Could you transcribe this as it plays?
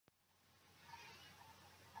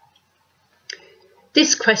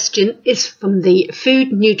This question is from the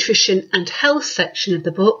Food, Nutrition and Health section of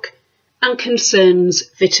the book and concerns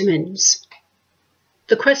vitamins.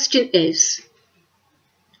 The question is,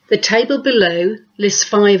 the table below lists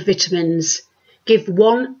 5 vitamins. Give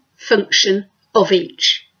one function of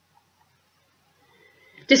each.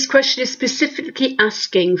 This question is specifically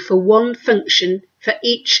asking for one function for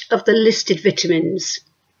each of the listed vitamins.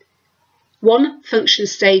 One function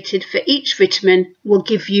stated for each vitamin will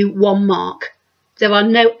give you 1 mark. There are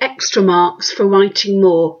no extra marks for writing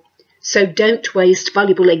more, so don't waste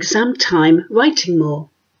valuable exam time writing more.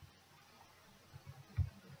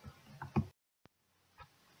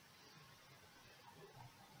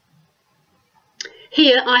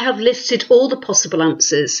 Here I have listed all the possible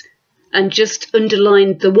answers and just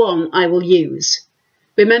underlined the one I will use.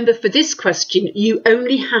 Remember, for this question you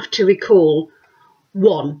only have to recall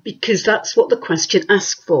one because that's what the question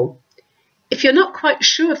asks for. If you're not quite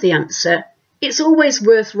sure of the answer, it's always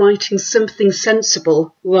worth writing something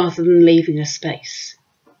sensible rather than leaving a space.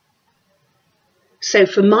 So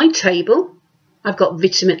for my table, I've got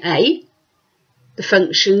vitamin A, the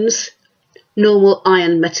functions: normal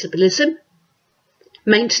iron metabolism,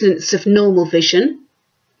 maintenance of normal vision,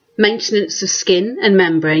 maintenance of skin and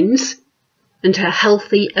membranes, and a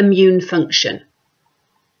healthy immune function.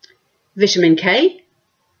 Vitamin K,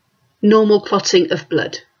 normal clotting of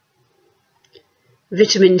blood.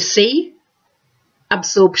 Vitamin C,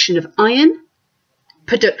 absorption of iron,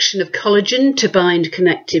 production of collagen to bind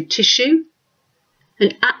connective tissue,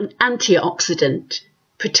 and an antioxidant,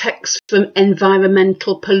 protects from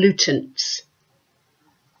environmental pollutants.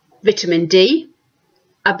 Vitamin D,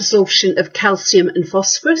 absorption of calcium and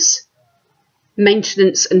phosphorus,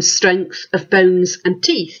 maintenance and strength of bones and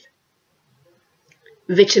teeth.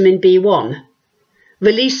 Vitamin B1,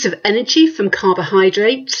 release of energy from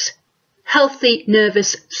carbohydrates, healthy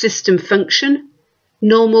nervous system function,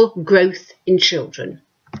 normal growth in children.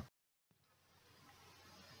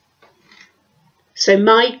 So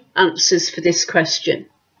my answers for this question: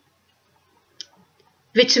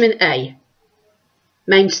 Vitamin A,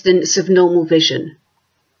 maintenance of normal vision.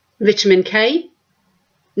 Vitamin K,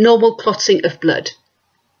 normal clotting of blood.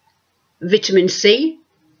 Vitamin C,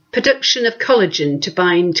 production of collagen to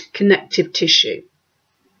bind connective tissue.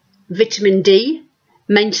 Vitamin D,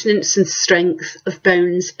 maintenance and strength of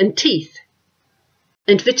bones and teeth.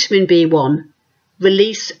 And vitamin B1,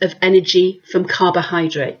 release of energy from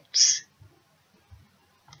carbohydrates.